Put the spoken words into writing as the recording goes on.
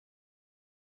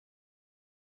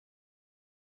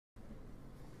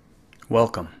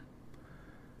Welcome.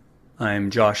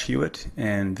 I'm Josh Hewitt,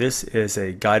 and this is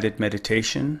a guided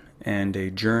meditation and a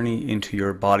journey into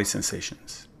your body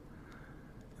sensations.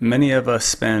 Many of us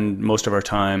spend most of our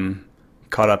time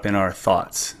caught up in our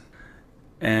thoughts,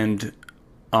 and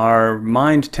our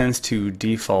mind tends to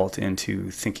default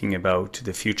into thinking about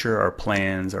the future, our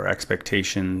plans, our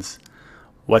expectations,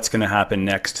 what's going to happen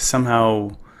next,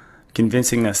 somehow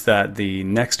convincing us that the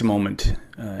next moment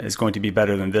is going to be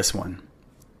better than this one.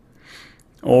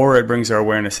 Or it brings our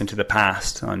awareness into the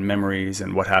past on memories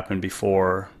and what happened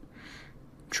before,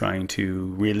 trying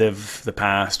to relive the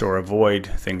past or avoid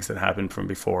things that happened from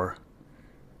before.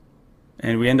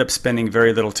 And we end up spending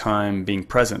very little time being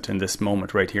present in this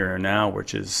moment right here and now,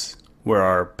 which is where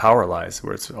our power lies,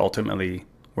 where it's ultimately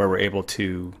where we're able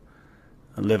to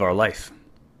live our life.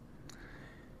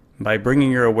 By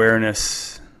bringing your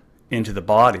awareness into the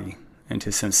body,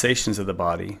 into sensations of the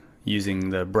body,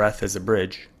 using the breath as a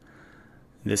bridge,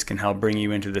 this can help bring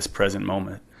you into this present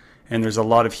moment. And there's a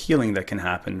lot of healing that can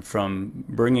happen from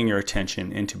bringing your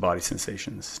attention into body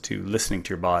sensations, to listening to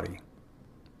your body.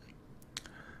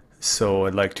 So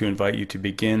I'd like to invite you to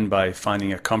begin by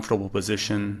finding a comfortable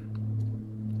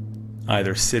position,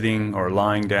 either sitting or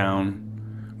lying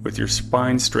down, with your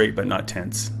spine straight but not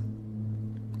tense.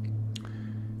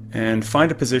 And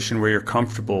find a position where you're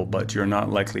comfortable but you're not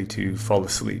likely to fall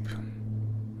asleep,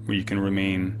 where you can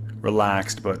remain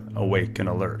relaxed but awake and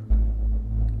alert.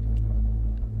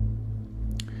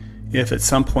 If at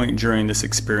some point during this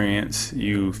experience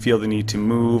you feel the need to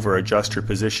move or adjust your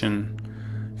position,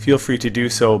 feel free to do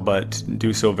so, but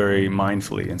do so very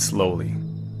mindfully and slowly.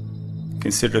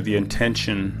 Consider the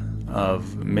intention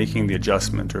of making the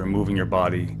adjustment or moving your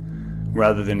body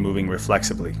rather than moving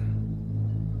reflexively.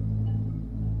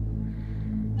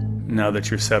 Now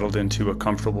that you're settled into a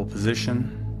comfortable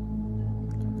position,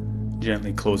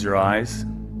 gently close your eyes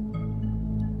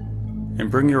and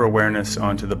bring your awareness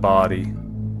onto the body.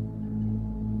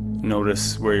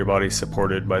 Notice where your body is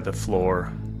supported by the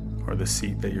floor or the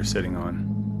seat that you're sitting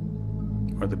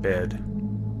on, or the bed.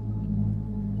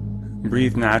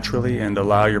 Breathe naturally and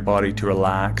allow your body to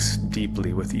relax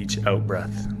deeply with each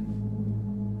out-breath.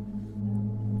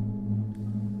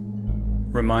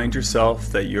 Remind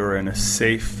yourself that you're in a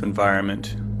safe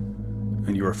environment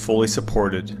and you are fully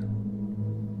supported,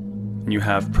 and you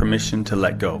have permission to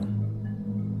let go.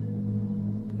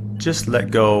 Just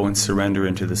let go and surrender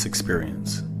into this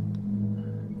experience.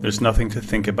 There's nothing to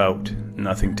think about,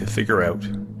 nothing to figure out.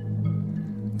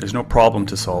 There's no problem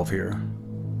to solve here.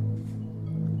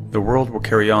 The world will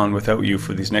carry on without you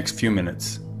for these next few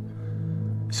minutes,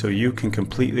 so you can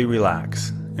completely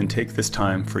relax and take this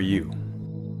time for you.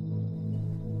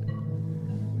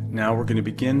 Now we're going to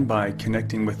begin by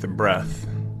connecting with the breath,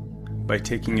 by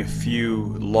taking a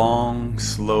few long,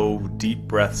 slow, deep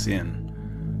breaths in,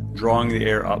 drawing the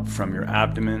air up from your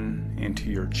abdomen into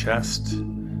your chest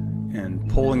and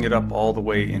pulling it up all the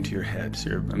way into your head. So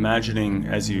you're imagining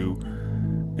as you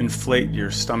inflate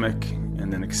your stomach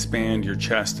and then expand your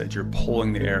chest that you're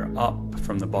pulling the air up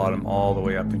from the bottom all the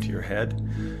way up into your head.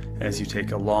 As you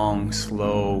take a long,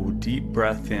 slow, deep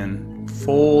breath in,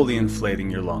 fully inflating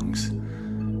your lungs.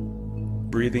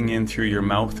 Breathing in through your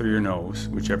mouth or your nose,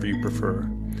 whichever you prefer,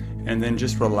 and then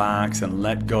just relax and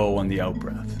let go on the out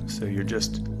breath. So you're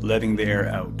just letting the air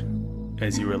out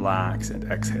as you relax and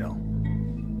exhale.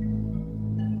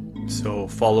 So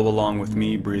follow along with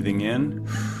me, breathing in.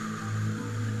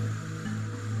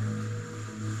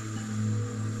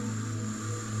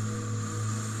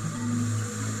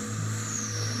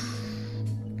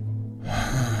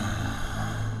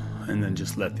 And then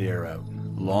just let the air out.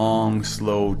 Long,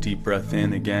 slow, deep breath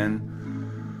in again.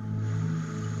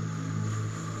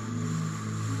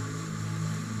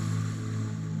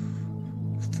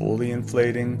 Fully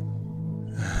inflating.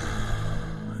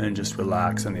 And just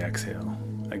relax on the exhale.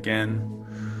 Again.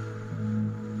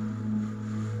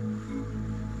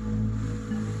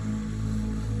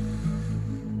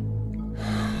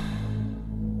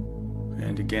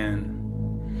 And again.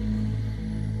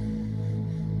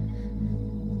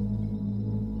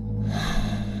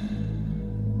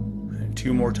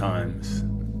 Two more times.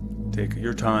 Take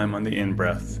your time on the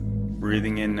in-breath.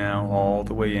 Breathing in now all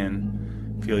the way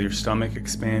in. Feel your stomach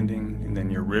expanding and then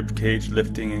your rib cage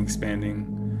lifting and expanding.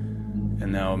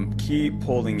 And now keep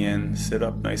pulling in. Sit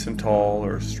up nice and tall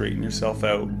or straighten yourself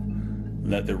out.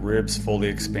 Let the ribs fully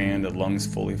expand, the lungs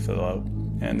fully fill out.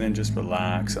 And then just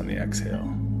relax on the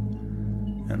exhale.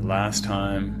 And last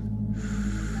time.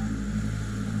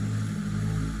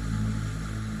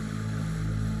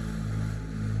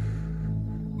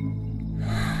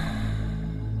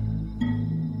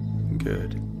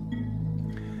 Good.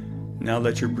 Now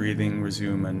let your breathing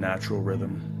resume a natural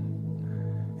rhythm.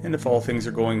 And if all things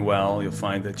are going well, you'll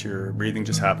find that your breathing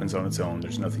just happens on its own.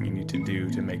 There's nothing you need to do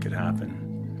to make it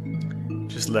happen.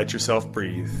 Just let yourself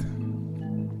breathe.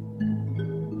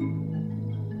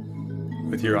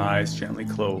 With your eyes gently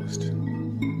closed,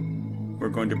 we're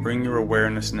going to bring your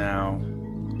awareness now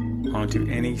onto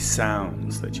any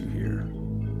sounds that you hear.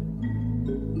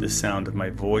 The sound of my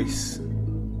voice,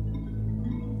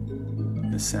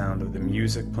 the sound of the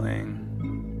music playing,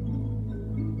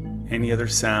 any other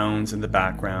sounds in the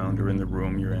background or in the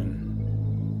room you're in.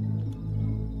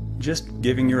 Just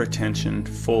giving your attention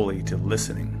fully to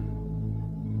listening.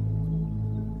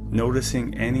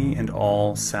 Noticing any and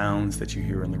all sounds that you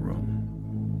hear in the room.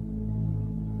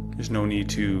 There's no need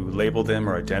to label them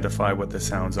or identify what the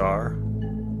sounds are.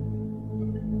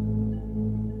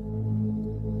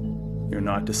 You're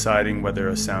not deciding whether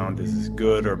a sound is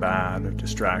good or bad or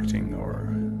distracting or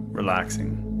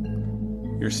relaxing.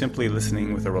 You're simply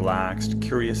listening with a relaxed,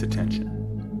 curious attention,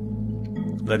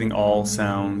 letting all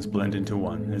sounds blend into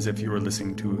one, as if you were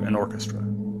listening to an orchestra.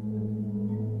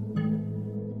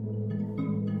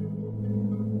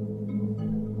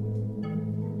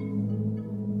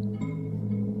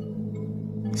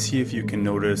 See if you can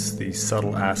notice the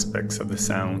subtle aspects of the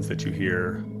sounds that you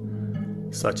hear,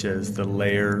 such as the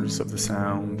layers of the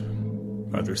sound.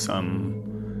 Are there some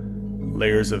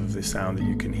layers of the sound that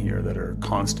you can hear that are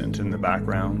constant in the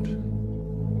background,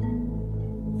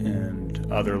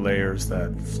 and other layers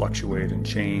that fluctuate and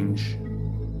change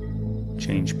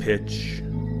pitch,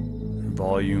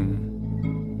 volume?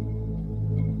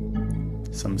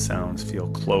 Some sounds feel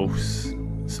close,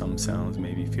 some sounds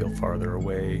maybe feel farther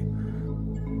away.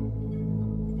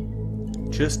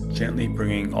 Just gently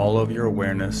bringing all of your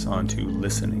awareness onto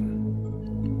listening.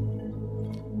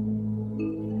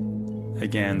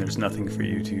 Again, there's nothing for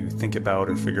you to think about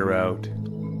or figure out.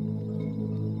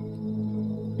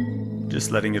 Just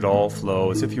letting it all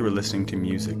flow as if you were listening to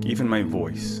music, even my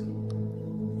voice.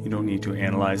 You don't need to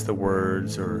analyze the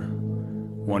words or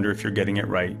wonder if you're getting it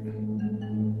right.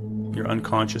 Your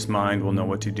unconscious mind will know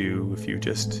what to do if you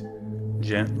just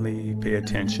gently pay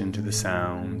attention to the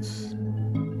sounds.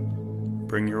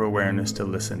 Bring your awareness to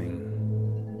listening.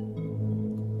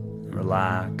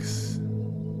 Relax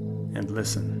and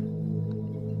listen.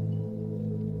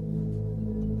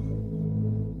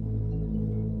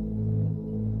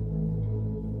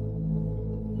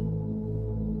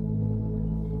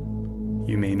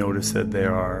 You may notice that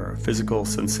there are physical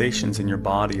sensations in your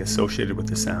body associated with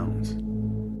the sounds.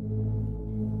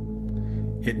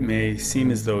 It may seem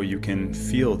as though you can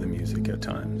feel the music at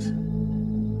times.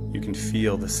 You can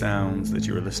feel the sounds that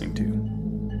you are listening to.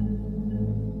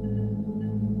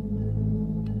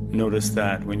 Notice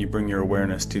that when you bring your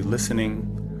awareness to listening,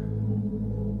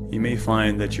 you may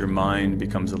find that your mind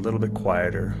becomes a little bit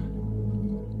quieter,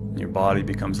 your body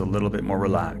becomes a little bit more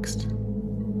relaxed.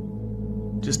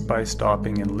 Just by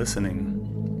stopping and listening,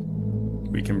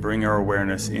 we can bring our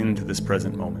awareness into this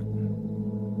present moment.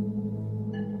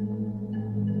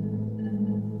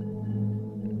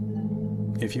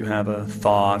 If you have a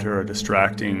thought or a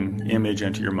distracting image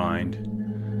enter your mind,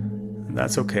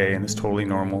 that's okay, and it's totally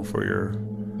normal for your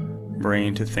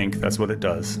brain to think that's what it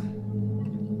does.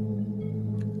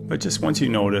 But just once you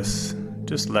notice,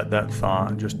 just let that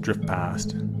thought just drift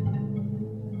past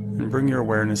and bring your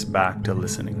awareness back to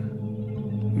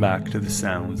listening, back to the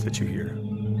sounds that you hear.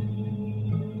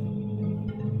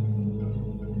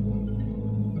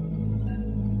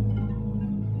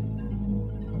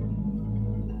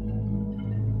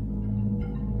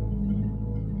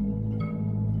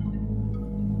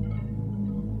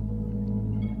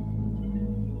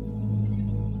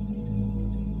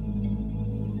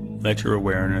 Let your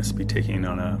awareness be taken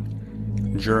on a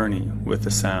journey with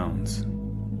the sounds,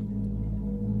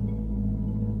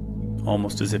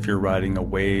 almost as if you're riding a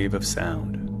wave of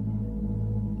sound.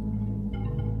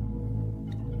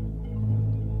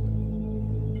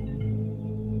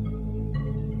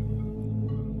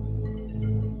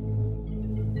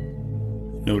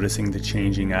 Noticing the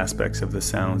changing aspects of the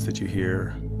sounds that you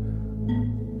hear,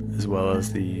 as well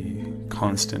as the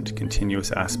constant,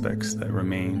 continuous aspects that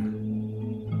remain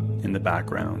in the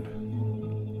background.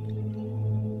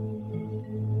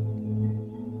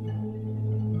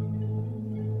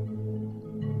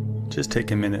 Just take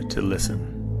a minute to listen.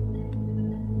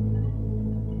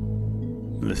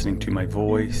 Listening to my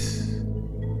voice,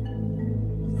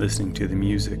 listening to the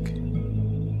music.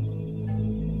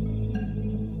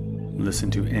 Listen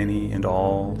to any and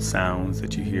all sounds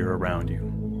that you hear around you.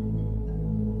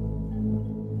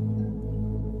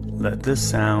 Let this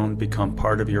sound become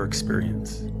part of your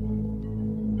experience.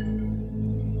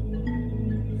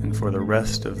 And And for the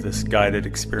rest of this guided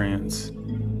experience,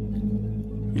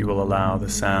 you will allow the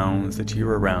sounds that hear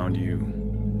around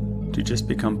you to just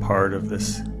become part of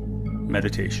this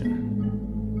meditation.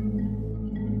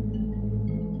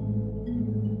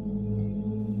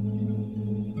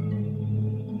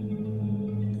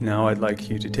 Now I'd like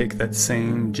you to take that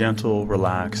same gentle,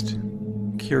 relaxed,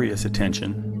 curious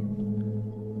attention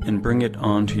and bring it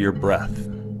onto your breath.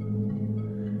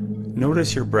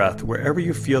 Notice your breath wherever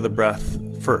you feel the breath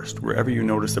first, wherever you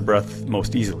notice the breath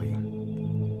most easily.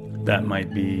 That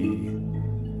might be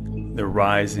the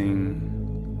rising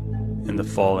and the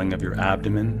falling of your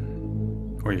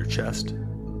abdomen or your chest.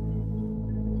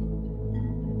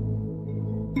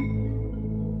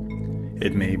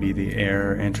 It may be the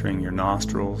air entering your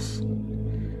nostrils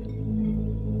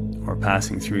or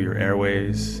passing through your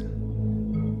airways.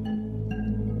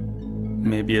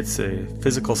 Maybe it's a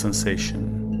physical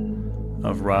sensation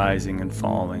of rising and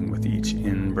falling with each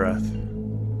in-breath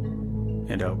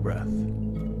and out-breath.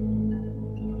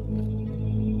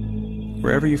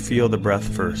 Wherever you feel the breath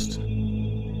first,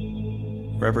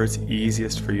 wherever it's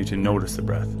easiest for you to notice the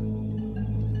breath,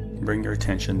 bring your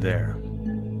attention there.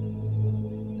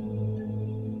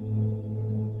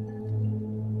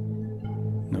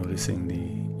 Noticing the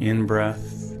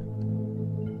in-breath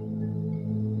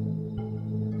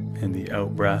and the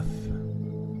out-breath.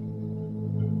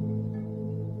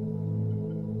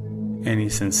 Any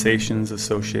sensations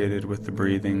associated with the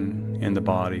breathing in the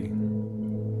body.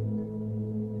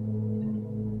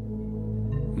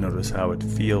 Notice how it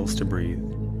feels to breathe.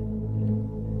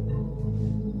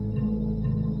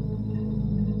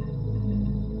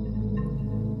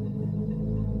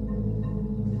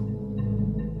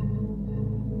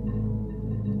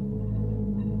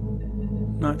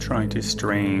 Not trying to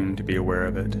strain to be aware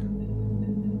of it.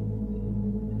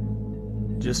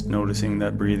 Just noticing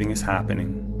that breathing is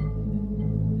happening,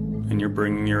 and you're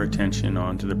bringing your attention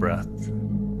onto the breath,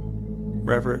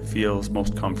 wherever it feels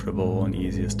most comfortable and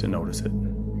easiest to notice it.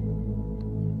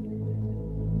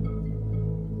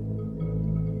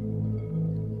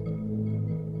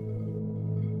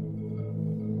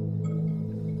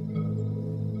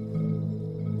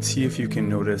 See if you can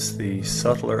notice the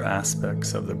subtler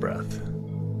aspects of the breath,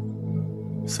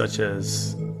 such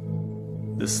as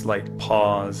the slight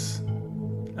pause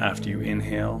after you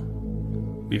inhale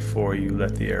before you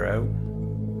let the air out,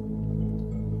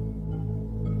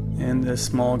 and the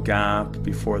small gap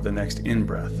before the next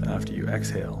in-breath after you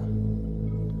exhale.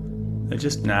 It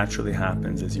just naturally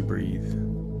happens as you breathe.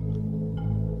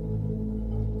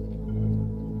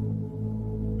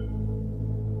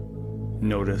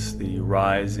 Notice the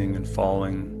rising and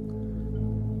falling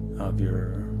of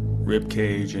your rib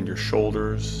cage and your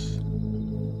shoulders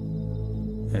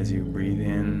as you breathe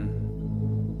in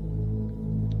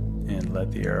and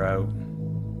let the air out.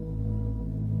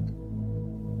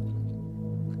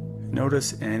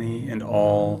 Notice any and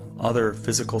all other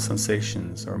physical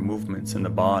sensations or movements in the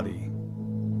body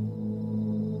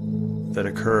that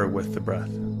occur with the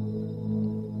breath.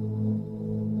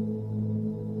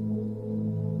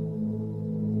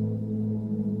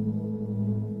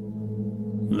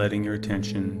 Letting your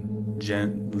attention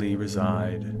gently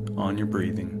reside on your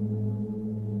breathing.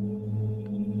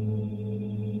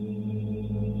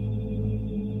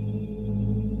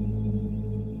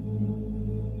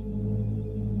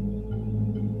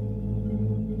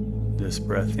 This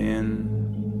breath in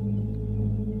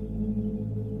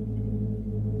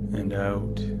and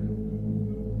out,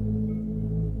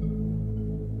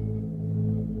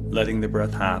 letting the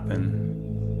breath happen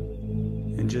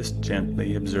and just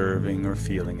gently observing or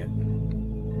feeling it.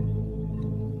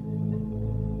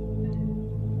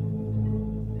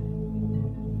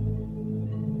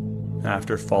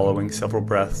 After following several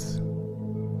breaths,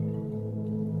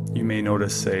 you may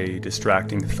notice a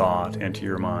distracting thought enter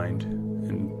your mind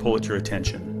and pull at your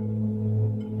attention.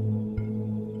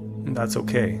 And that's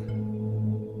okay.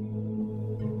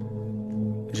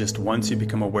 Just once you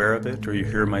become aware of it or you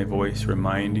hear my voice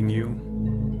reminding you,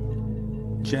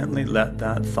 gently let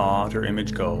that thought or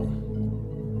image go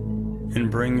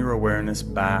and bring your awareness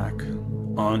back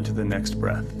onto the next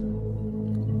breath.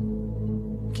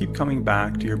 Keep coming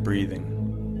back to your breathing.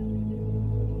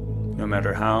 No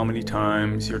matter how many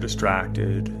times you're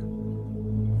distracted,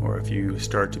 or if you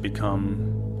start to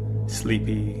become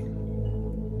sleepy,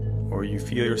 or you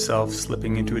feel yourself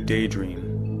slipping into a daydream,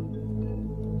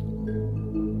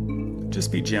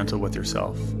 just be gentle with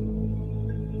yourself.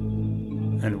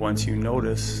 And once you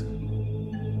notice,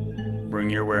 bring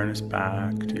your awareness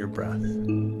back to your breath.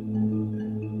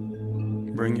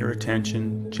 Bring your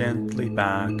attention gently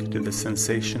back to the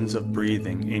sensations of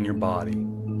breathing in your body.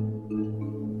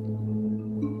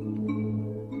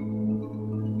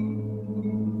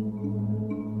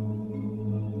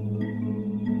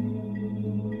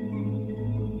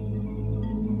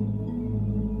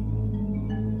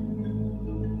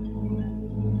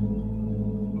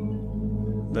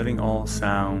 letting all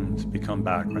sounds become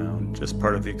background, just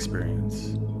part of the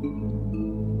experience,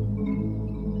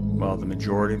 while the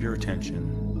majority of your attention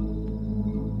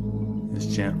is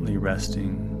gently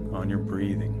resting on your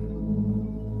breathing,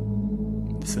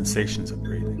 the sensations of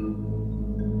breathing.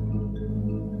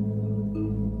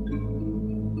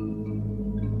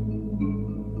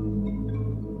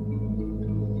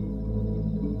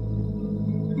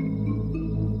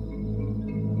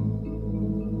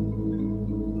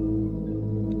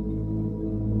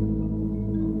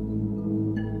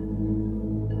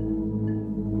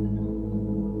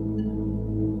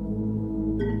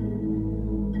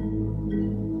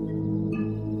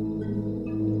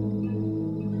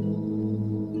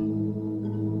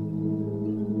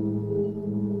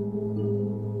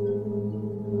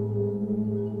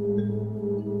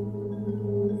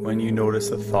 When you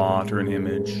notice a thought or an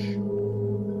image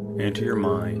enter your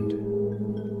mind,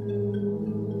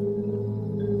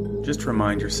 just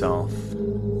remind yourself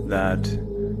that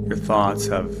your thoughts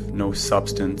have no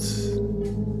substance,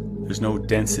 there's no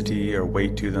density or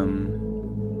weight to them,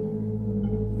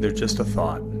 they're just a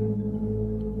thought.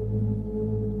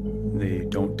 They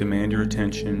don't demand your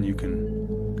attention, you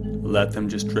can let them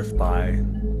just drift by.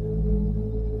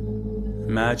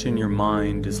 Imagine your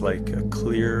mind is like a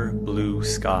clear blue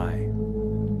sky,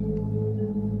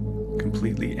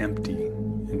 completely empty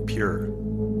and pure.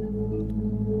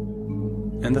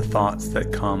 And the thoughts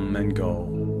that come and go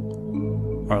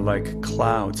are like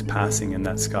clouds passing in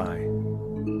that sky.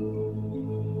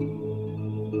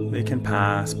 They can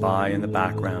pass by in the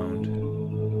background,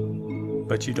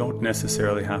 but you don't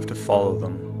necessarily have to follow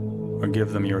them or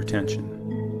give them your attention.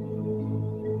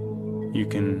 You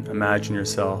can imagine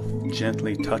yourself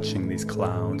gently touching these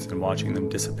clouds and watching them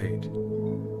dissipate,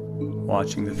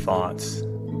 watching the thoughts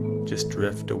just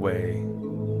drift away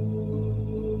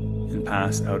and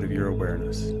pass out of your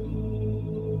awareness.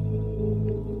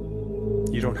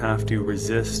 You don't have to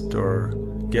resist or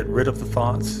get rid of the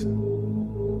thoughts.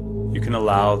 You can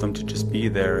allow them to just be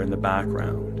there in the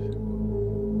background.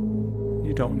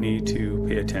 You don't need to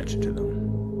pay attention to them.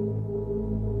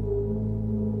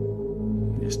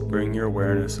 Just bring your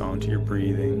awareness onto your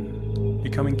breathing,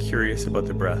 becoming curious about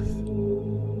the breath.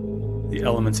 The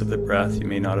elements of the breath you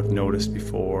may not have noticed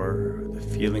before, the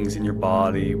feelings in your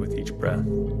body with each breath.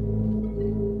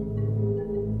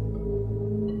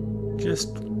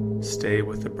 Just stay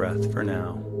with the breath for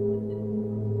now.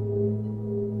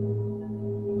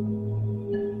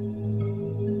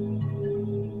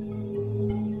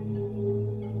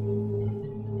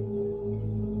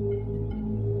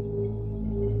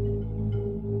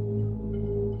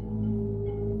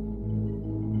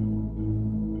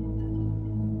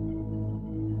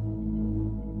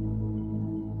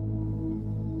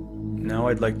 Now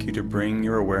I'd like you to bring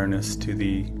your awareness to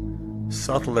the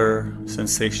subtler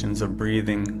sensations of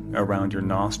breathing around your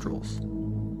nostrils.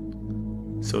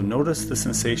 So notice the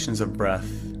sensations of breath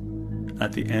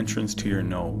at the entrance to your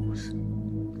nose.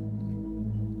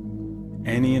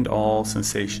 Any and all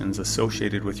sensations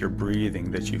associated with your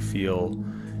breathing that you feel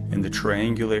in the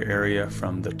triangular area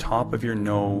from the top of your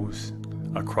nose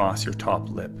across your top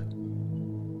lip.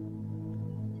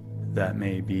 That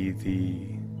may be the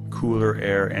cooler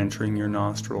air entering your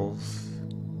nostrils,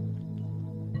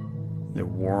 the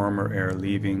warmer air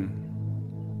leaving,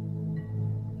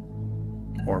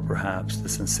 or perhaps the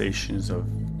sensations of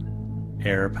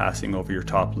air passing over your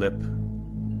top lip,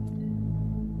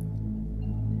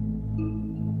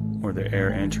 or the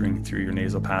air entering through your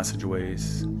nasal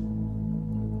passageways.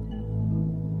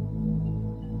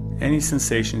 Any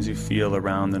sensations you feel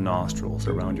around the nostrils,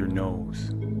 around your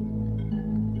nose.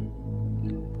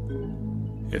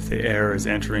 If the air is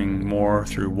entering more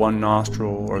through one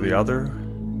nostril or the other,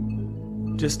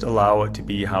 just allow it to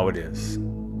be how it is.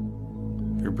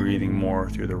 If you're breathing more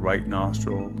through the right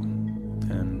nostril,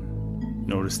 then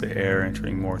notice the air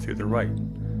entering more through the right.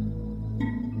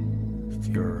 If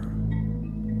you're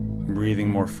breathing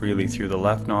more freely through the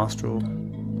left nostril,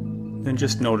 then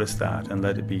just notice that and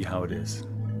let it be how it is.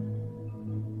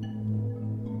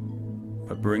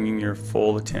 But bringing your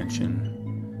full attention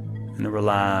in a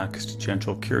relaxed,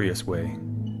 gentle, curious way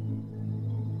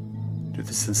to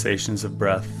the sensations of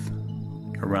breath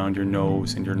around your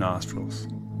nose and your nostrils.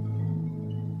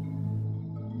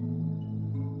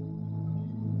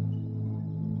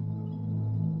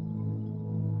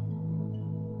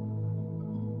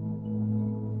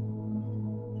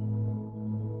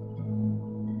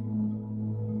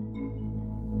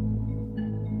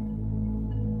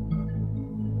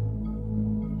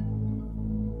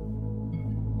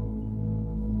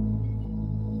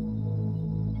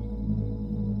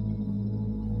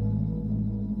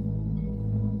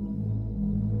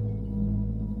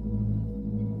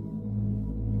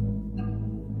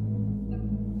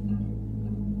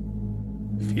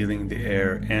 feeling the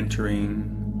air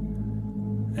entering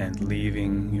and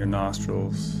leaving your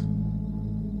nostrils,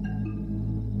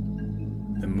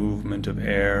 the movement of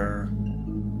air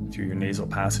through your nasal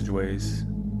passageways.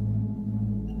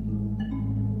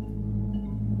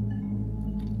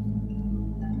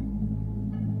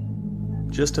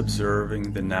 Just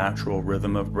observing the natural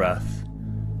rhythm of breath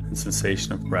and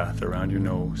sensation of breath around your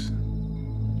nose.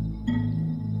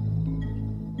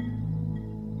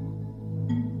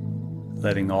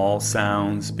 Letting all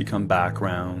sounds become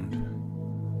background.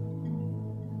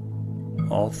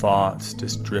 All thoughts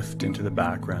just drift into the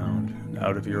background and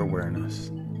out of your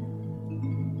awareness.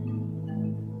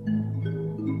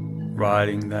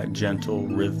 Riding that gentle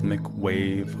rhythmic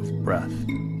wave of breath.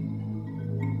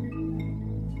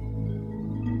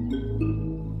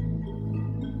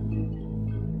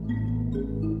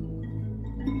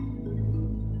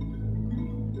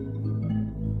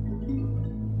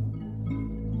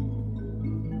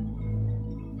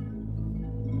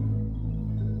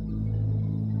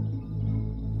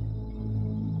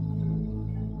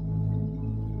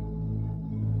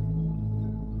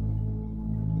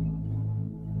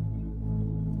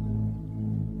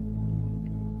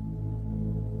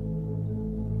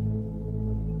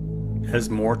 As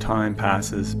more time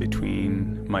passes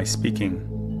between my speaking,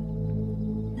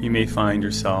 you may find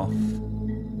yourself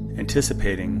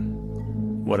anticipating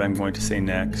what I'm going to say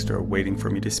next or waiting for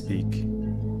me to speak.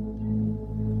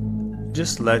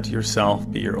 Just let yourself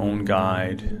be your own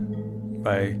guide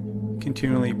by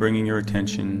continually bringing your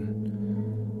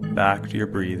attention back to your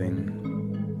breathing.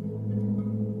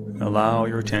 Allow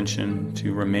your attention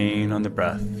to remain on the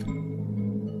breath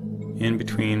in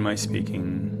between my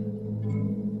speaking,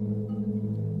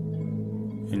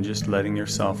 and just letting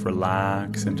yourself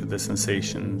relax into the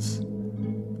sensations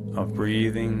of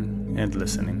breathing and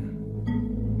listening.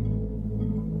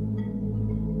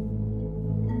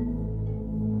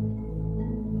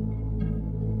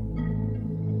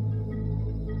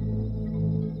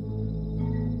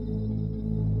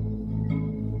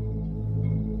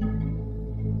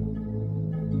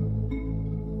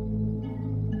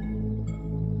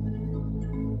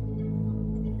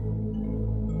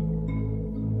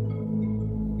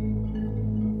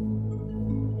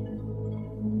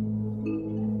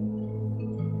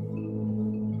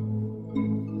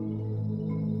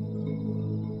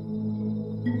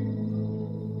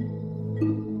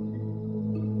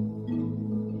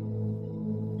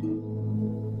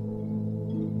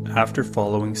 After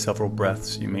following several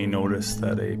breaths, you may notice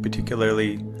that a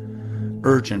particularly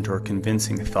urgent or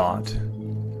convincing thought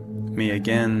may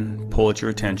again pull at your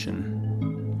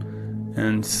attention,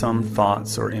 and some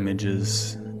thoughts or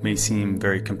images may seem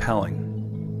very compelling.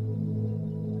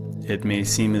 It may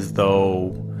seem as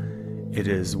though it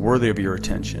is worthy of your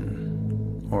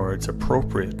attention, or it's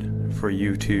appropriate for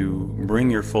you to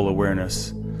bring your full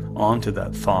awareness onto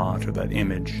that thought or that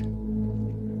image.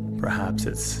 Perhaps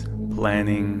it's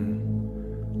planning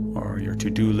or your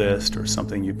to-do list or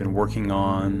something you've been working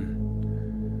on.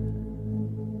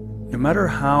 No matter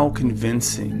how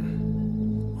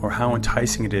convincing or how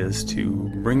enticing it is to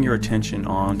bring your attention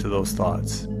onto those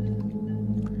thoughts,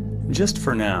 just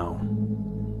for now,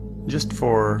 just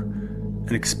for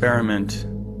an experiment,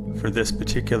 for this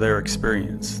particular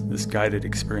experience, this guided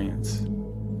experience,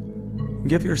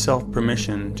 give yourself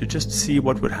permission to just see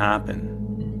what would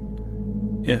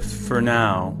happen if, for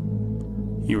now,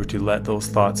 you were to let those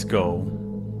thoughts go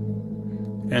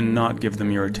and not give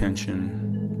them your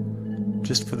attention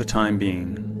just for the time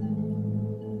being,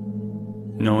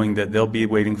 knowing that they'll be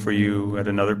waiting for you at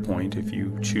another point if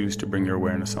you choose to bring your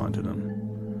awareness onto them.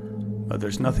 But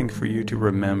there's nothing for you to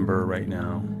remember right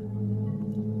now.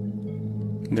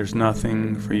 There's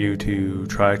nothing for you to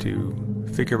try to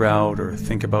figure out or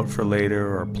think about for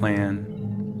later or plan.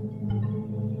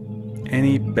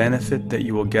 Any benefit that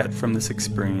you will get from this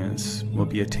experience will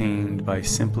be attained by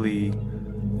simply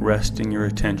resting your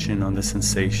attention on the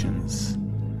sensations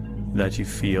that you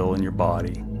feel in your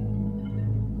body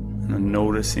and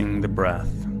noticing the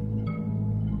breath.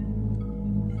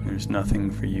 There's nothing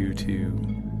for you to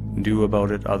do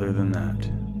about it other than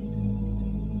that.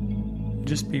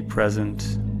 Just be present,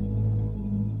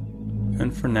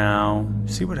 and for now,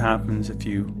 see what happens if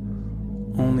you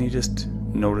only just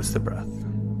notice the breath.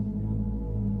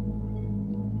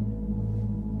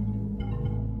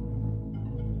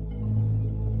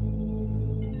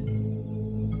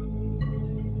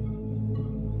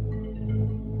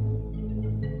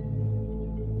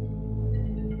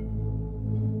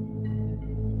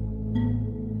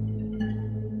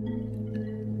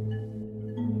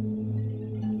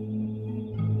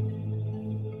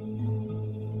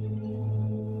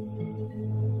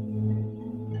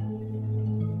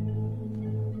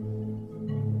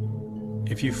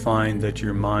 If you find that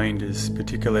your mind is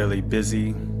particularly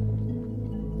busy,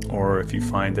 or if you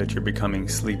find that you're becoming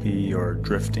sleepy or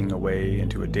drifting away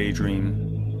into a daydream,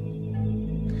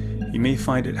 you may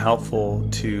find it helpful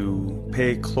to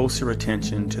pay closer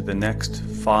attention to the next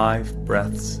 5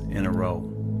 breaths in a row.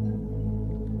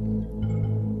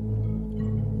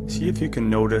 See if you can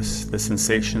notice the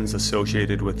sensations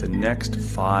associated with the next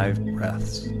 5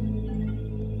 breaths.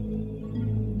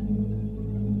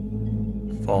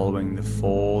 Following the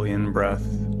full in-breath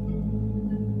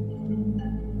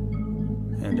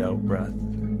and out-breath.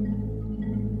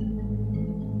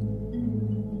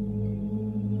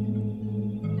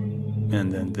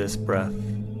 And then this breath.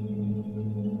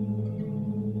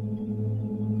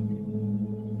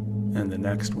 And the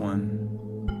next one.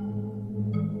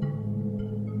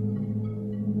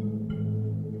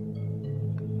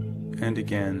 And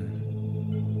again.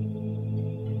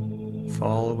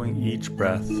 Following each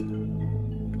breath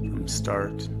from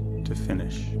start to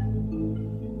finish.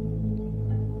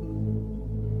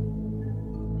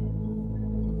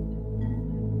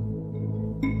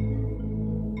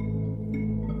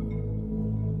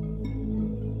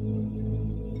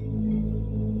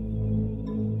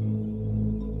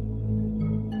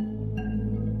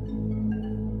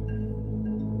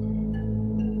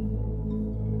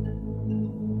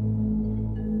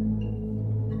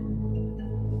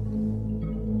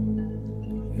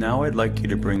 Now I'd like you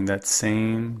to bring that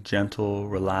same gentle,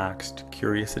 relaxed,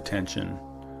 curious attention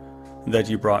that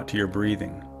you brought to your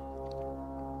breathing.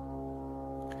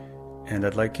 And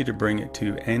I'd like you to bring it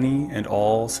to any and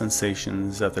all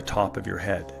sensations at the top of your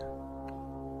head.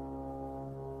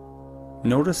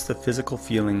 Notice the physical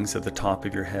feelings at the top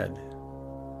of your head.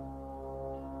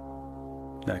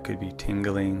 That could be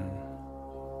tingling,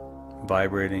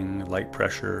 vibrating, light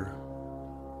pressure,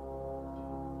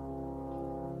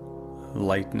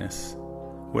 lightness.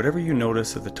 Whatever you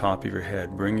notice at the top of your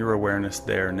head, bring your awareness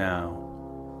there now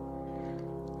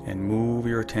and move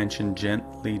your attention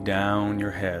gently down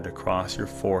your head, across your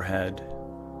forehead,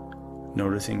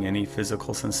 noticing any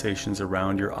physical sensations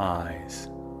around your eyes,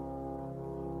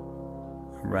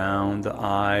 around the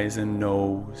eyes and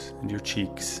nose and your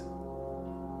cheeks,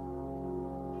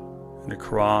 and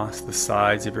across the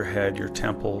sides of your head, your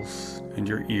temples and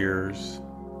your ears,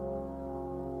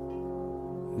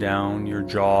 down your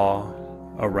jaw,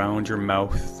 around your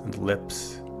mouth and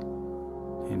lips,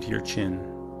 into your chin,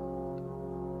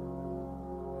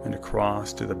 and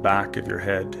across to the back of your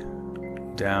head,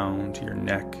 down to your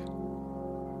neck,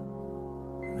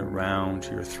 and around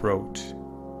to your throat,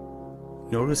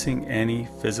 noticing any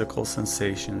physical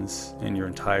sensations in your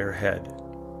entire head.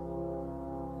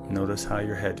 Notice how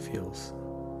your head feels,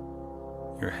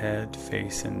 your head,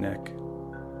 face, and neck.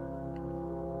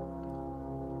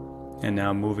 And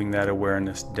now moving that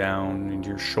awareness down into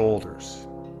your shoulders,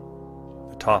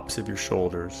 the tops of your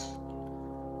shoulders,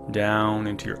 down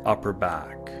into your upper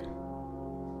back,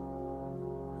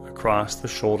 across the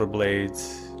shoulder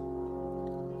blades,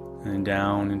 and then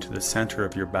down into the center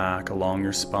of your back along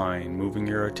your spine, moving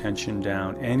your attention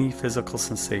down any physical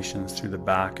sensations through the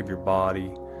back of your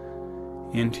body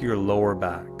into your lower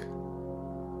back,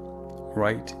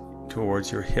 right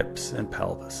towards your hips and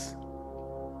pelvis.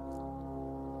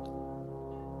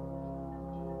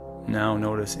 Now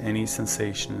notice any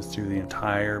sensations through the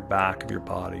entire back of your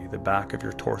body, the back of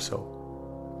your torso.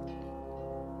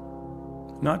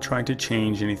 Not trying to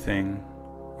change anything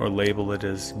or label it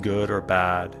as good or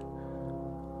bad.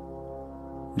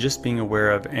 Just being aware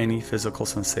of any physical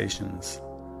sensations,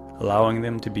 allowing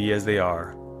them to be as they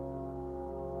are,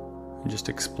 and just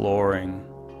exploring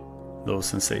those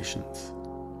sensations.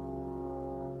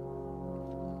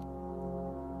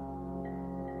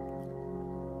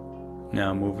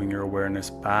 Now moving your awareness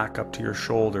back up to your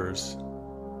shoulders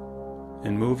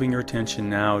and moving your attention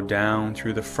now down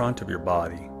through the front of your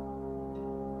body,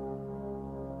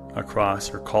 across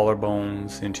your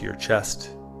collarbones into your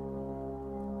chest,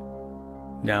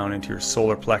 down into your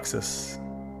solar plexus,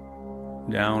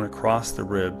 down across the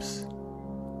ribs,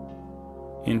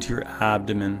 into your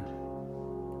abdomen,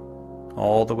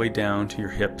 all the way down to your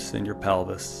hips and your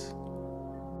pelvis.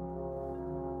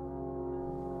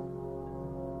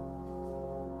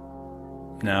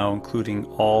 Now including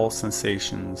all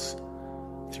sensations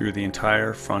through the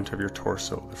entire front of your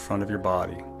torso, the front of your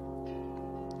body,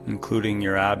 including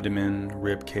your abdomen,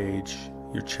 rib cage,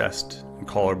 your chest and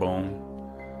collarbone.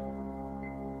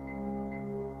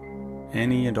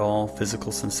 Any and all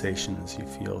physical sensations you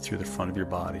feel through the front of your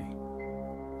body.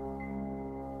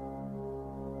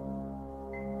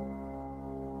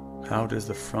 How does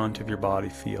the front of your body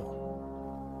feel?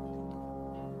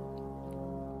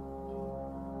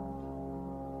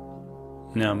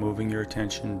 Now moving your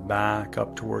attention back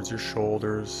up towards your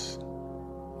shoulders,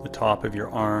 the top of your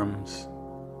arms,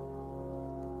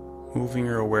 moving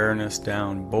your awareness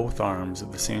down both arms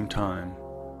at the same time,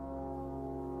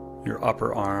 your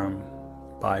upper arm,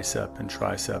 bicep and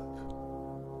tricep,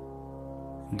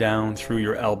 down through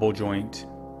your elbow joint,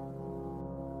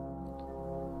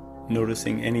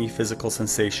 noticing any physical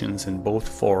sensations in both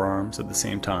forearms at the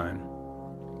same time,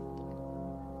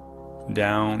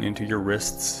 down into your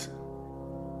wrists,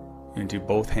 into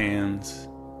both hands,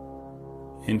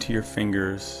 into your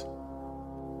fingers,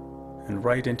 and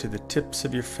right into the tips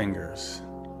of your fingers.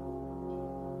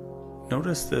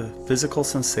 Notice the physical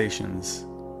sensations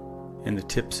in the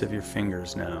tips of your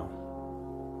fingers now.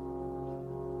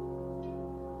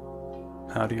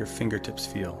 How do your fingertips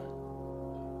feel?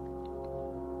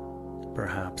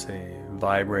 Perhaps a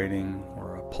vibrating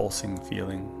or a pulsing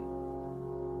feeling,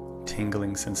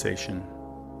 tingling sensation.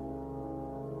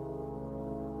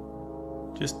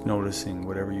 Just noticing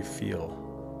whatever you feel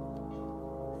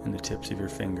in the tips of your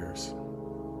fingers.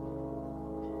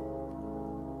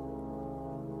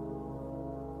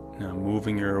 Now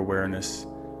moving your awareness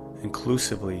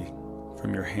inclusively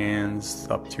from your hands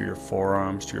up through your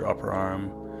forearms to your upper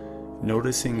arm,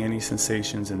 noticing any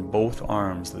sensations in both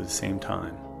arms at the same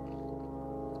time.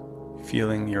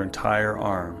 Feeling your entire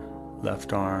arm,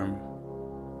 left arm,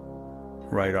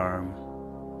 right arm.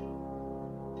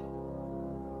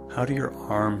 How do your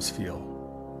arms feel?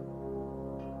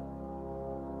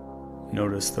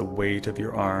 Notice the weight of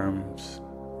your arms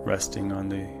resting on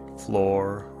the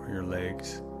floor or your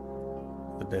legs,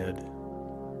 the bed.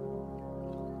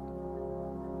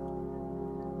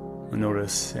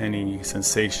 Notice any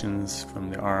sensations from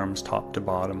the arms top to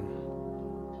bottom,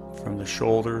 from the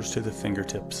shoulders to the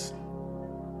fingertips.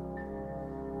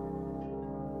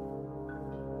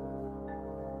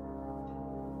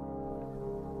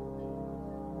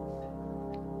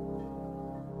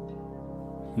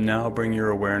 Now bring your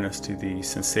awareness to the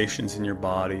sensations in your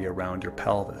body around your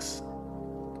pelvis,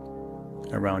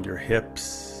 around your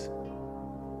hips,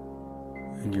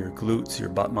 and your glutes, your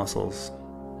butt muscles,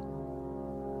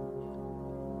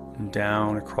 and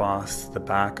down across the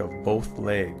back of both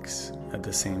legs at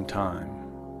the same time.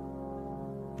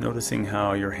 Noticing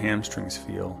how your hamstrings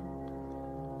feel,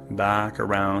 back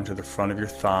around to the front of your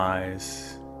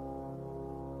thighs,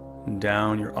 and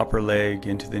down your upper leg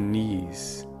into the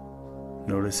knees.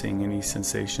 Noticing any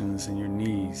sensations in your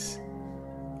knees.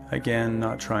 Again,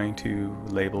 not trying to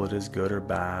label it as good or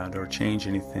bad or change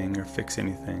anything or fix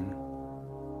anything.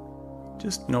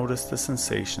 Just notice the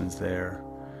sensations there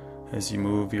as you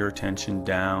move your attention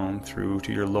down through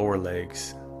to your lower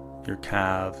legs, your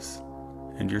calves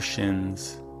and your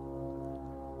shins,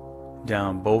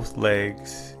 down both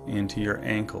legs into your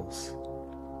ankles,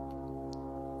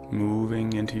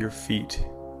 moving into your feet.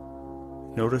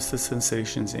 Notice the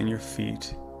sensations in your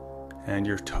feet and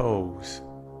your toes,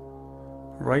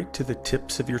 right to the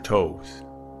tips of your toes.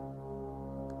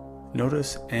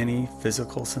 Notice any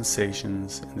physical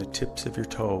sensations in the tips of your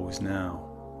toes now.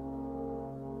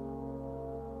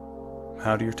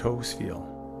 How do your toes feel?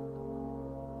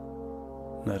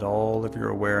 Let all of your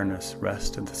awareness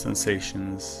rest on the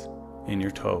sensations in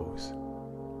your toes.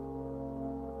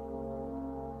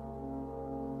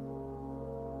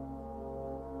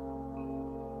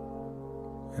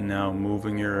 And now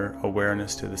moving your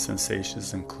awareness to the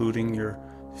sensations, including your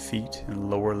feet and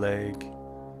lower leg,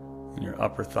 and your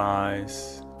upper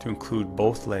thighs, to include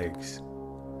both legs.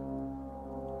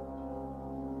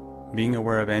 Being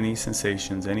aware of any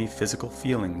sensations, any physical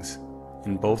feelings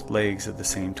in both legs at the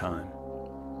same time.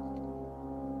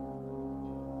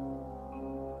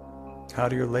 How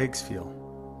do your legs feel?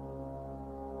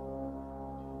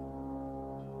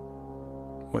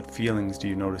 What feelings do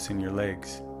you notice in your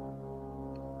legs?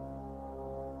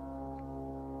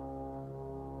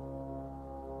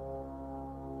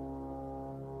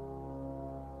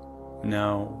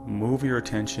 Now move your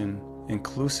attention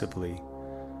inclusively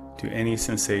to any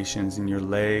sensations in your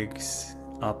legs,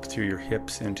 up through your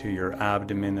hips into your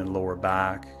abdomen and lower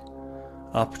back,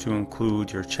 up to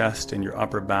include your chest and your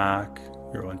upper back,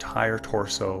 your entire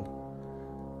torso,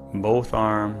 both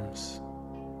arms,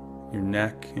 your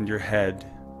neck and your head,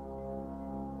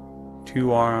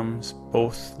 2 arms,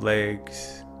 both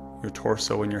legs, your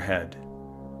torso and your head.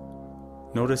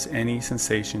 Notice any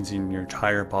sensations in your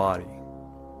entire body.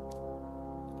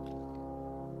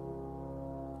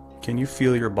 Can you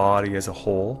feel your body as a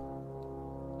whole,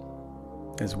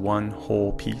 as one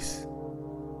whole piece?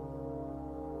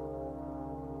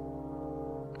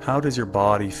 How does your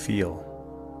body feel?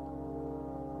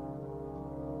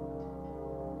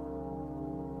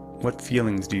 What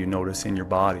feelings do you notice in your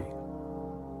body?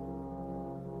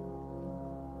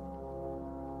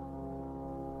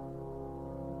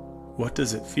 What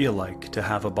does it feel like to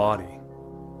have a body?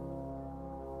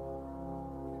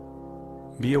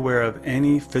 Be aware of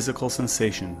any physical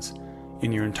sensations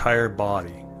in your entire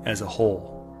body as a whole.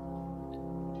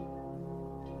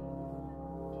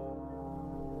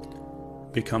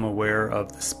 Become aware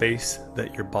of the space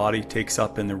that your body takes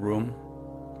up in the room.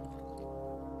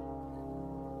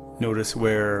 Notice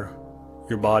where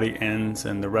your body ends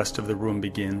and the rest of the room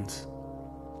begins.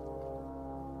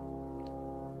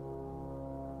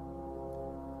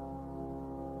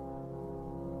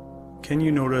 Can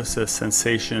you notice a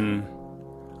sensation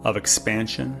of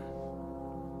expansion,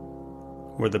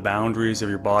 where the boundaries of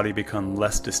your body become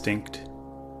less distinct?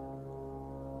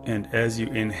 And as you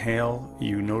inhale,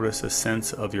 you notice a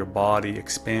sense of your body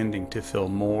expanding to fill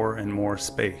more and more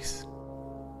space,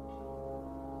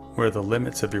 where the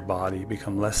limits of your body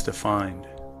become less defined.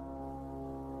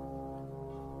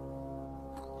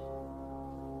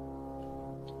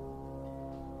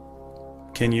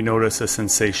 Can you notice a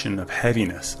sensation of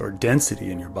heaviness or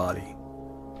density in your body,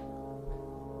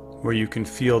 where you can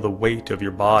feel the weight of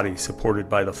your body supported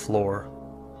by the floor,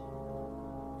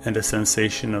 and a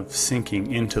sensation of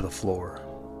sinking into the floor?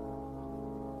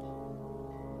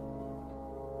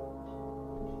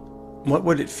 What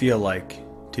would it feel like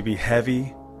to be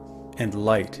heavy and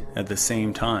light at the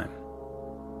same time?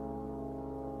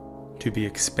 To be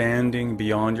expanding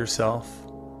beyond yourself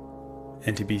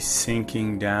and to be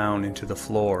sinking down into the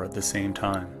floor at the same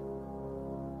time.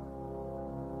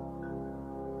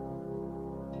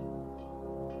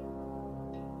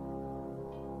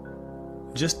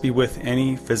 Just be with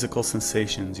any physical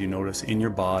sensations you notice in your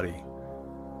body,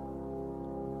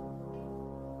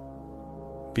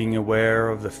 being aware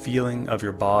of the feeling of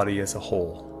your body as a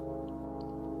whole.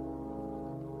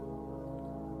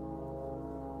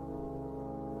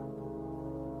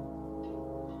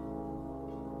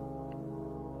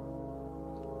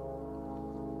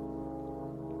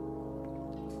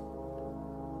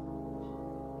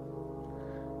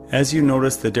 As you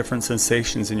notice the different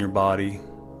sensations in your body,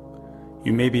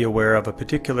 you may be aware of a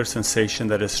particular sensation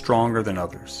that is stronger than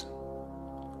others,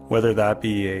 whether that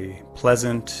be a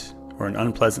pleasant or an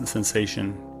unpleasant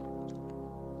sensation.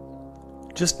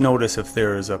 Just notice if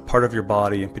there is a part of your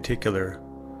body in particular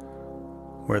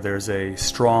where there's a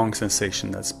strong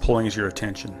sensation that's pulling your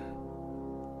attention,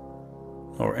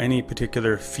 or any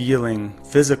particular feeling,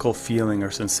 physical feeling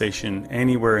or sensation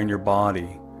anywhere in your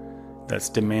body that's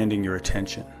demanding your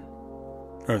attention,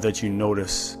 or that you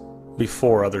notice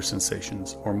before other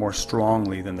sensations or more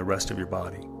strongly than the rest of your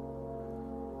body.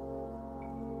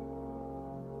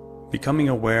 Becoming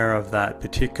aware of that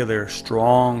particular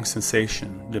strong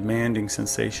sensation, demanding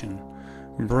sensation,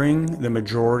 bring the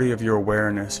majority of your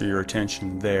awareness or your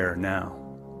attention there now.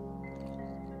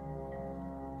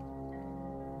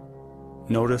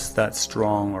 Notice that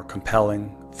strong or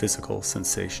compelling physical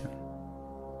sensation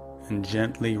and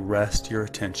gently rest your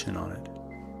attention on it.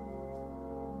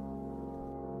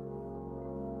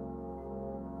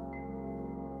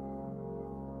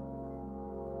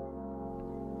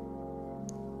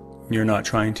 You're not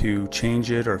trying to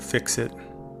change it or fix it.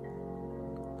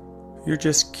 You're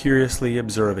just curiously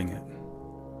observing it.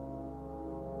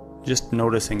 Just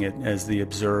noticing it as the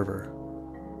observer.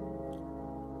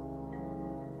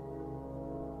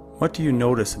 What do you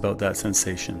notice about that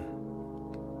sensation?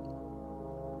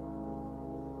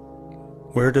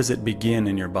 Where does it begin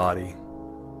in your body?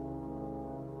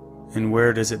 And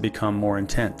where does it become more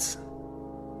intense?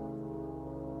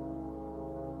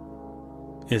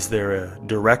 Is there a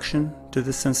direction to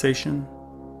this sensation?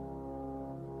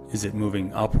 Is it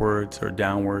moving upwards or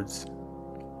downwards?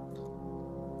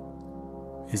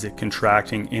 Is it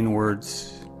contracting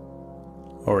inwards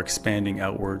or expanding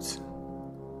outwards?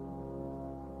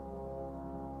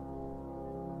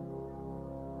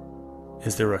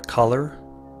 Is there a color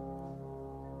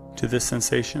to this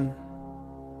sensation?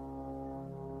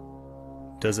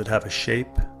 Does it have a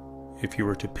shape, if you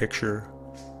were to picture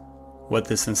what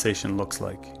this sensation looks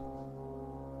like?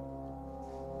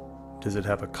 Does it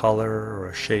have a color or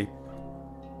a shape,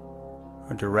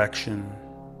 a direction?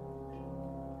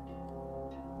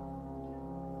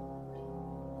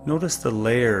 Notice the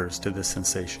layers to this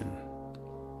sensation.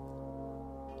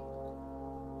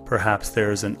 Perhaps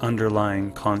there's an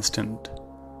underlying constant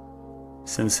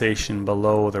sensation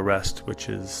below the rest, which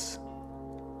is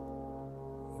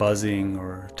buzzing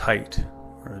or tight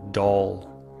or dull.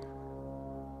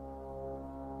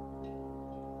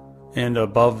 And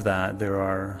above that, there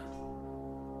are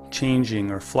changing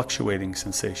or fluctuating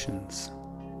sensations.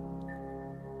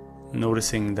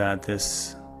 Noticing that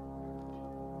this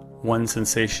one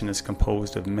sensation is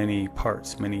composed of many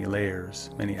parts, many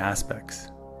layers, many aspects.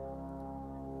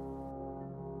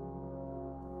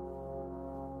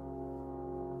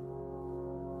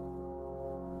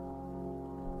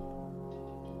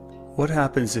 What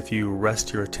happens if you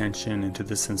rest your attention into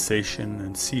the sensation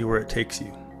and see where it takes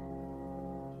you?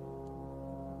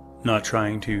 Not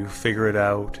trying to figure it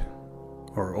out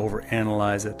or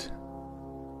overanalyze it.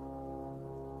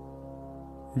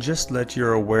 Just let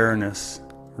your awareness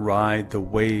ride the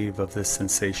wave of this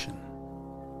sensation.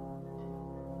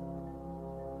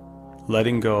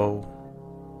 Letting go,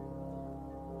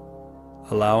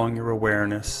 allowing your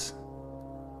awareness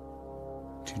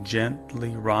to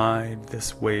gently ride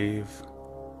this wave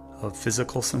of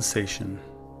physical sensation,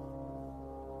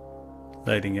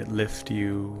 letting it lift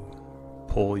you,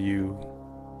 pull you,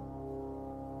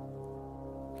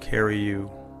 carry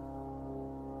you.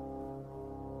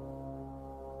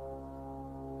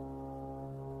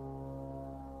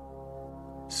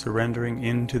 Surrendering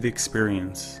into the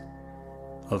experience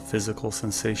of physical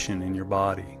sensation in your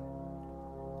body.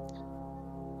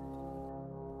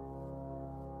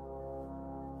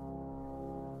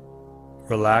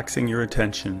 Relaxing your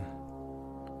attention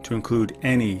to include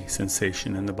any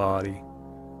sensation in the body.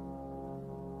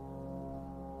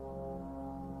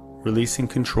 Releasing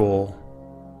control.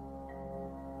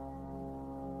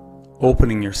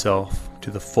 Opening yourself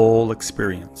to the full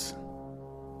experience.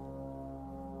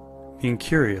 Being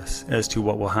curious as to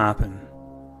what will happen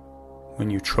when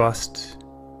you trust,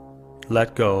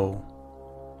 let go,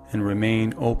 and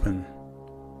remain open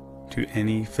to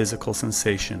any physical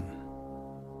sensation.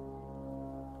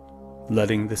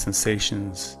 Letting the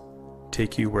sensations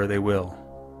take you where they will,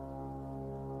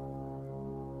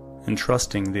 and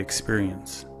trusting the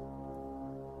experience.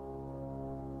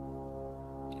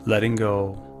 Letting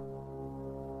go,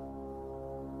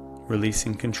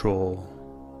 releasing control,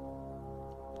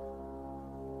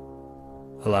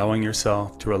 allowing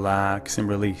yourself to relax and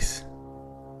release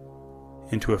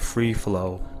into a free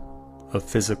flow of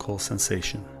physical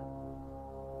sensation.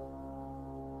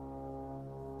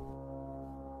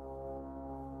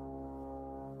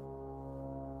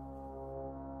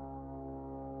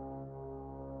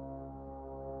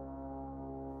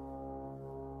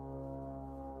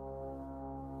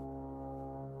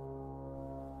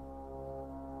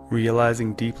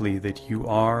 Realizing deeply that you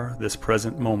are this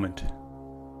present moment.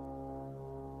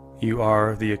 You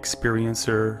are the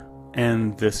experiencer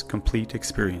and this complete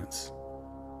experience.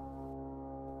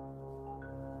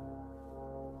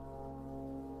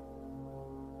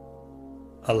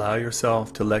 Allow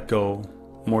yourself to let go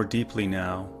more deeply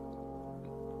now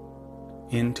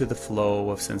into the flow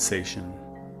of sensation.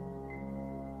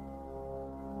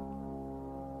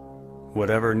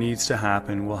 Whatever needs to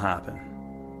happen will happen.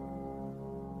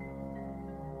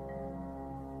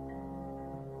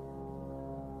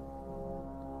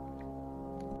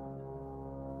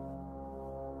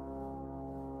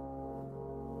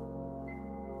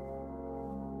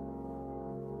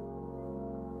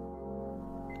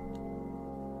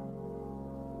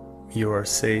 You are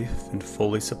safe and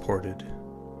fully supported.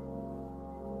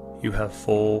 You have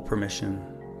full permission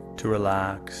to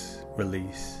relax,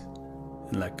 release,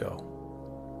 and let go.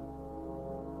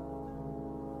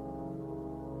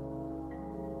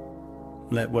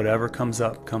 Let whatever comes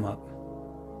up come up.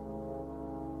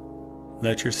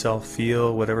 Let yourself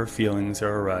feel whatever feelings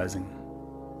are arising.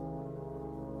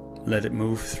 Let it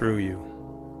move through you.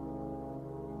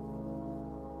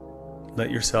 Let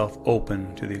yourself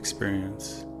open to the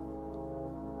experience.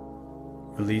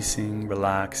 Releasing,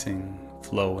 relaxing,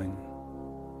 flowing,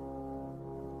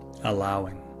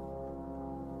 allowing.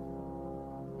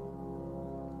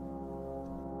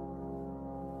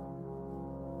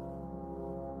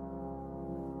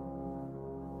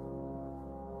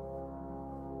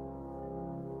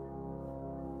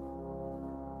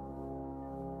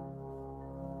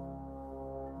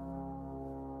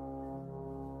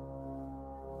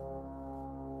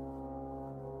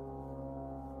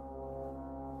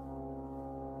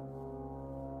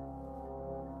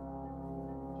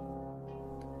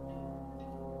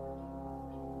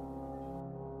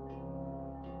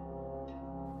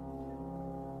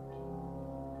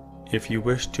 If you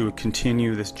wish to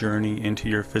continue this journey into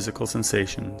your physical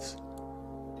sensations,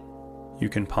 you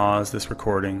can pause this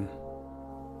recording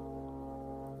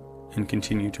and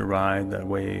continue to ride that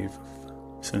wave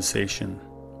of sensation.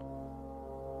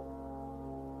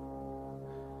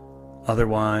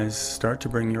 Otherwise, start to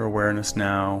bring your awareness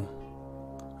now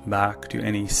back to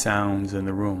any sounds in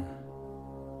the room,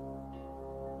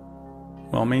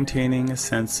 while maintaining a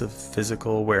sense of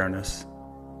physical awareness.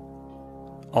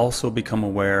 Also become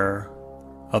aware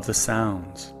of the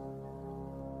sounds,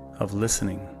 of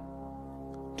listening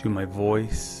to my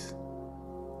voice,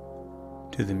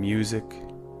 to the music,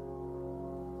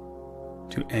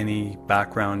 to any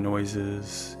background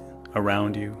noises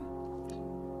around you.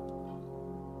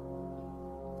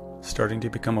 starting to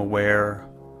become aware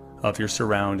of your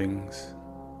surroundings,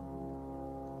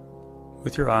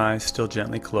 with your eyes still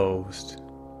gently closed.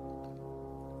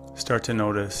 Start to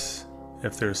notice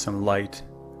if there's some light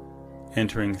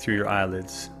entering through your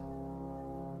eyelids.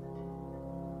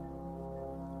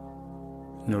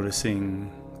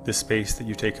 Noticing the space that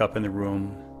you take up in the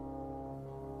room,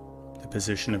 the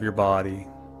position of your body.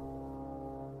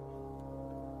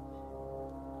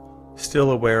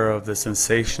 Still aware of the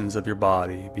sensations of your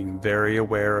body, being very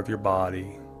aware of your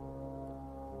body.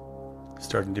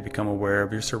 Starting to become aware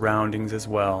of your surroundings as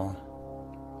well.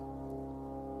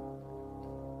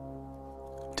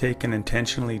 Take an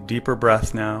intentionally deeper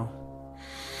breath now.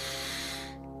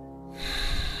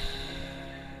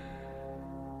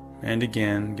 And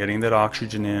again, getting that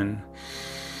oxygen in.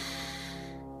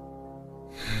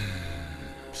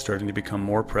 Starting to become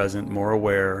more present, more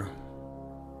aware.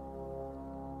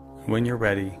 When you're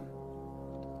ready,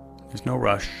 there's no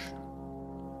rush.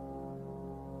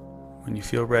 When you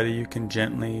feel ready, you can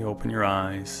gently open your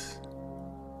eyes,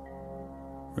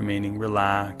 remaining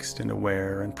relaxed and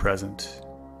aware and present.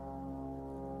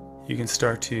 You can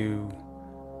start to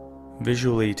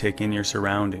visually take in your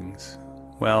surroundings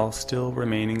while still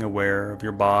remaining aware of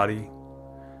your body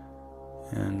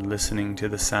and listening to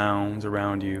the sounds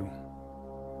around you.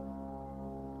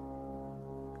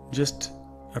 Just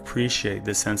appreciate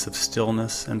the sense of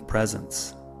stillness and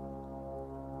presence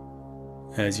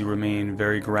as you remain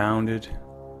very grounded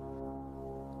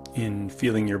in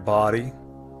feeling your body,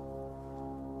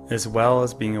 as well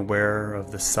as being aware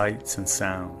of the sights and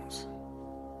sounds.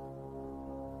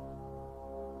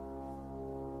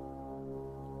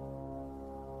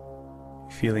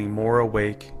 Feeling more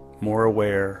awake, more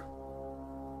aware,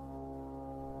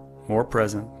 more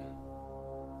present.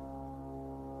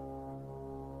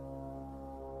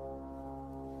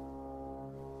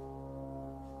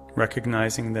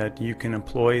 Recognizing that you can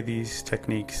employ these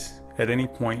techniques at any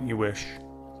point you wish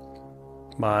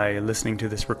by listening to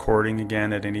this recording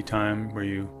again at any time, where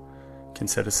you can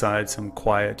set aside some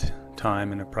quiet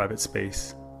time in a private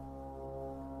space.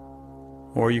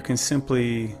 Or you can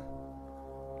simply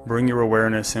bring your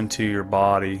awareness into your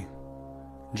body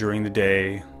during the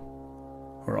day,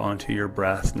 or onto your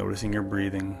breath, noticing your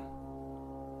breathing,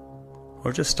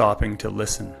 or just stopping to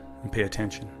listen and pay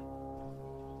attention.